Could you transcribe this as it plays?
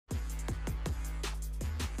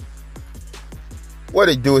What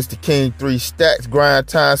it do is the King 3 stacks, grind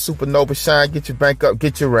time, supernova shine, get your bank up,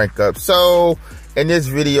 get your rank up. So in this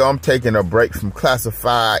video, I'm taking a break from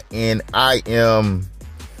classified and I am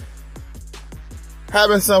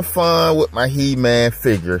having some fun with my He-Man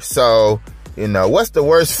figure. So, you know, what's the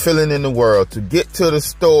worst feeling in the world? To get to the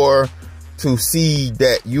store to see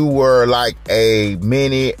that you were like a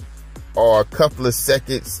minute or a couple of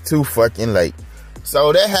seconds too fucking late.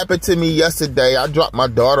 So that happened to me yesterday. I dropped my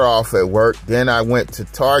daughter off at work. Then I went to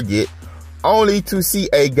Target only to see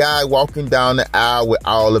a guy walking down the aisle with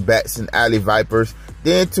all the bats and alley vipers.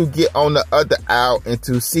 Then to get on the other aisle and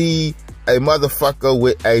to see a motherfucker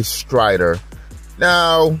with a Stridor.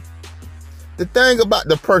 Now, the thing about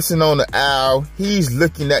the person on the aisle, he's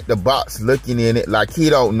looking at the box, looking in it like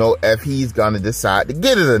he don't know if he's gonna decide to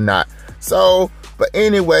get it or not. So, but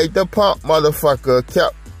anyway, the punk motherfucker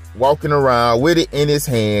kept walking around with it in his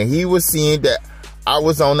hand. He was seeing that I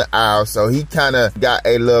was on the aisle, so he kind of got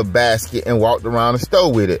a little basket and walked around the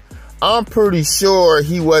store with it. I'm pretty sure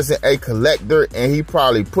he wasn't a collector, and he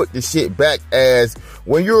probably put the shit back, as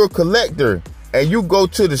when you're a collector and you go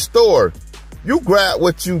to the store, you grab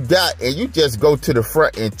what you got and you just go to the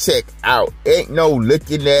front and check out. Ain't no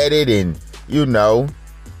looking at it, and you know,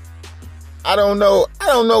 I don't know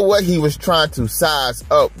what he was trying to size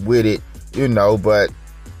up with it, you know, but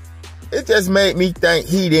it just made me think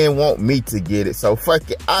he didn't want me to get it. So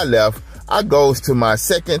fuck it, I left. I goes to my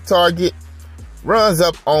second Target, runs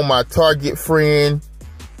up on my Target friend,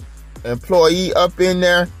 employee up in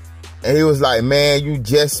there, and he was like, man, you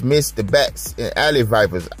just missed the bats and alley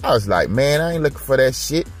vipers. I was like, man, I ain't looking for that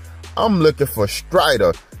shit. I'm looking for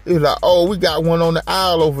Stridor. He was like, oh, we got one on the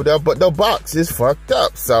aisle over there, but the box is fucked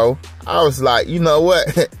up. So I was like, you know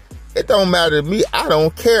what? It don't matter to me. I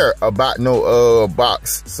don't care about no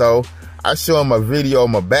box. So I show him a video of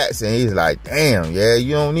my bats, and he's like, damn, yeah,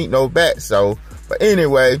 you don't need no bats. So, but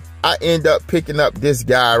anyway, I end up picking up this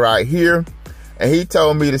guy right here, and he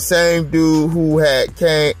told me the same dude who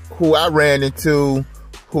I ran into,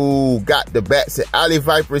 who got the bats at alley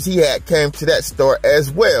vipers, he had came to that store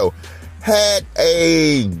as well. Had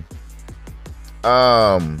a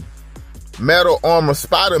metal armor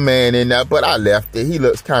Spider-Man in there, but I left it. He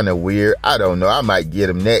looks kind of weird. I don't know. I might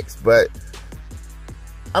get him next, but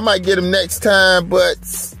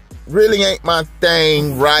really ain't my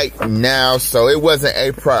thing right now. So it wasn't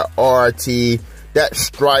a priority. That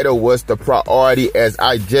Stridor was the priority, as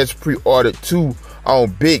I just pre-ordered 2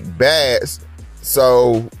 on Big Bads.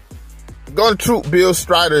 So gonna troop build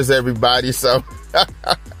Stridors, everybody. So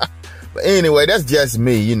but anyway, that's just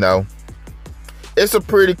me, you know. It's a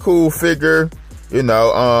pretty cool figure, you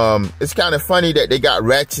know. It's kind of funny that they got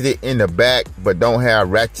ratcheted in the back but don't have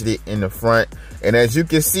ratcheted in the front. And as you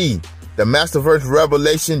can see, the Masterverse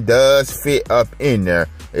Revelation does fit up in there.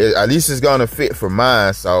 At least it's gonna fit for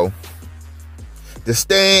mine. So the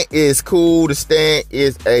stand is cool. The stand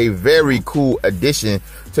is a very cool addition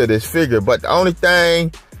to this figure. But the only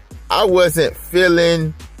thing, I wasn't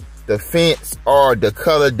feeling the fence or the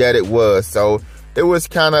color that it was. So it was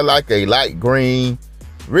kind of like a light green.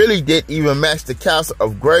 Really didn't even match the Castle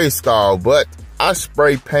of Grayskull, but I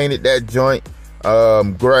spray painted that joint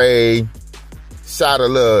gray, shot a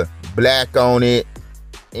little black on it,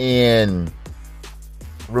 and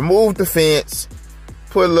removed the fence,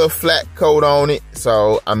 put a little flat coat on it.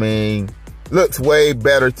 So I mean, looks way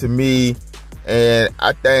better to me, and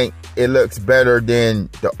I think it looks better than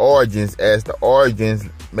the Origins, as the Origins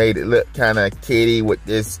made it look kind of kitty with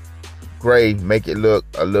this gray, make it look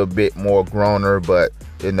a little bit more growner. But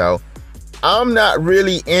you know, I'm not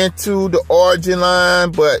really into the Origin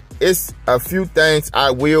line, but it's a few things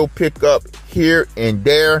I will pick up here and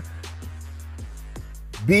there,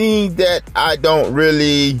 being that I don't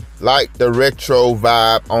really like the retro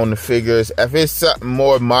vibe on the figures. If it's something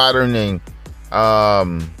more modern and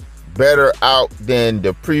better out than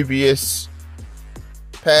the previous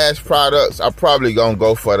past products, I'm probably gonna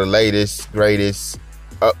go for the latest, greatest,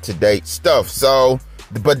 up-to-date stuff. So,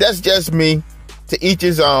 but that's just me. To each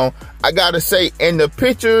his own. I gotta say, in the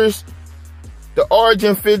pictures, the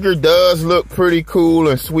Origin figure does look pretty cool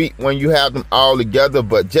and sweet when you have them all together,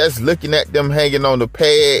 but just looking at them hanging on the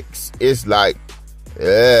pegs, it's like,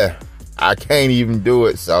 I can't even do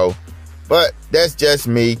it. So, but that's just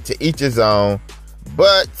me. To each his own.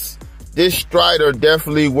 But this Stridor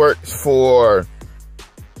definitely works for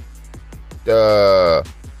the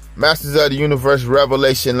Masters of the Universe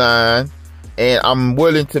Revelation line, and I'm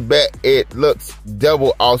willing to bet it looks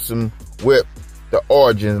double awesome with the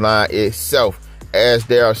Origins line itself, as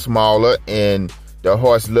they are smaller and the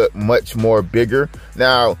horse look much more bigger.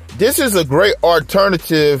 Now, this is a great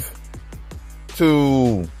alternative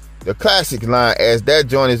to the classic line, as that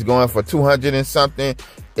joint is going for 200 and something.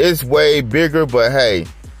 It's way bigger, but hey,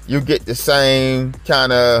 you get the same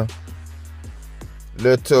kind of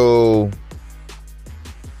little,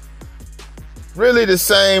 really the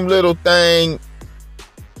same little thing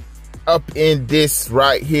up in this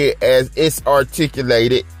right here, as it's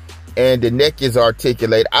articulated and the neck is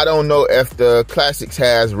articulated. I don't know if the classics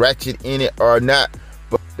has ratchet in it or not,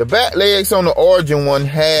 but the back legs on the origin one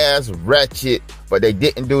has ratchet, but they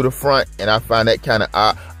didn't do the front, and I find that kind of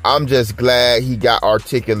odd. I'm just glad he got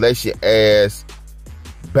articulation, as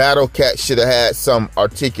Battle Cat should have had some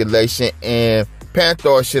articulation, and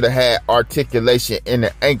Panther should have had articulation in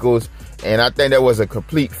the ankles, and I think that was a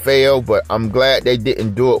complete fail, but I'm glad they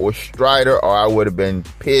didn't do it with Stridor, or I would have been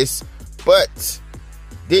pissed. But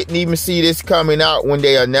didn't even see this coming out when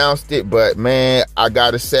they announced it, but man, I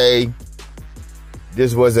gotta say,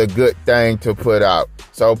 this was a good thing to put out.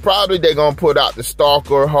 So probably they're gonna put out the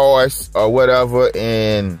Stalker horse or whatever,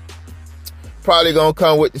 and probably gonna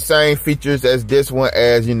come with the same features as this one,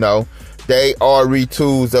 as you know, they are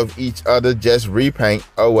retools of each other, just repaint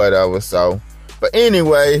or whatever. So, but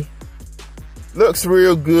anyway, looks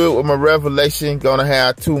real good with my Revelation. Gonna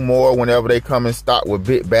have 2 more whenever they come in stock with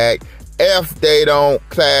Big Bag. If they don't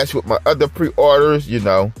clash with my other pre-orders, you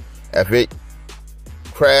know, if it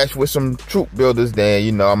crash with some troop builders, then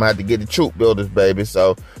you know I'm gonna have to get the troop builders, baby.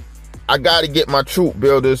 So I gotta get my troop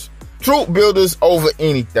builders over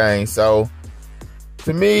anything. So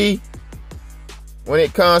to me, when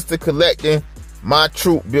it comes to collecting, my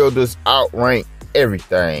troop builders outrank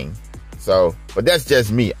everything. So, but that's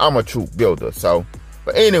just me. I'm a troop builder. So,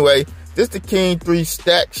 but anyway, this the King 3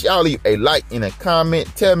 stacks. Y'all leave a like and a comment.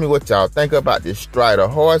 Tell me what y'all think about this Stridor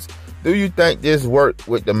horse. Do you think this worked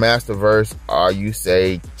with the Masterverse, or you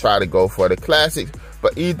say try to go for the classics?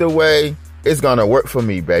 But either way, it's gonna work for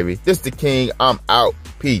me, baby. This the King. I'm out.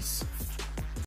 Peace.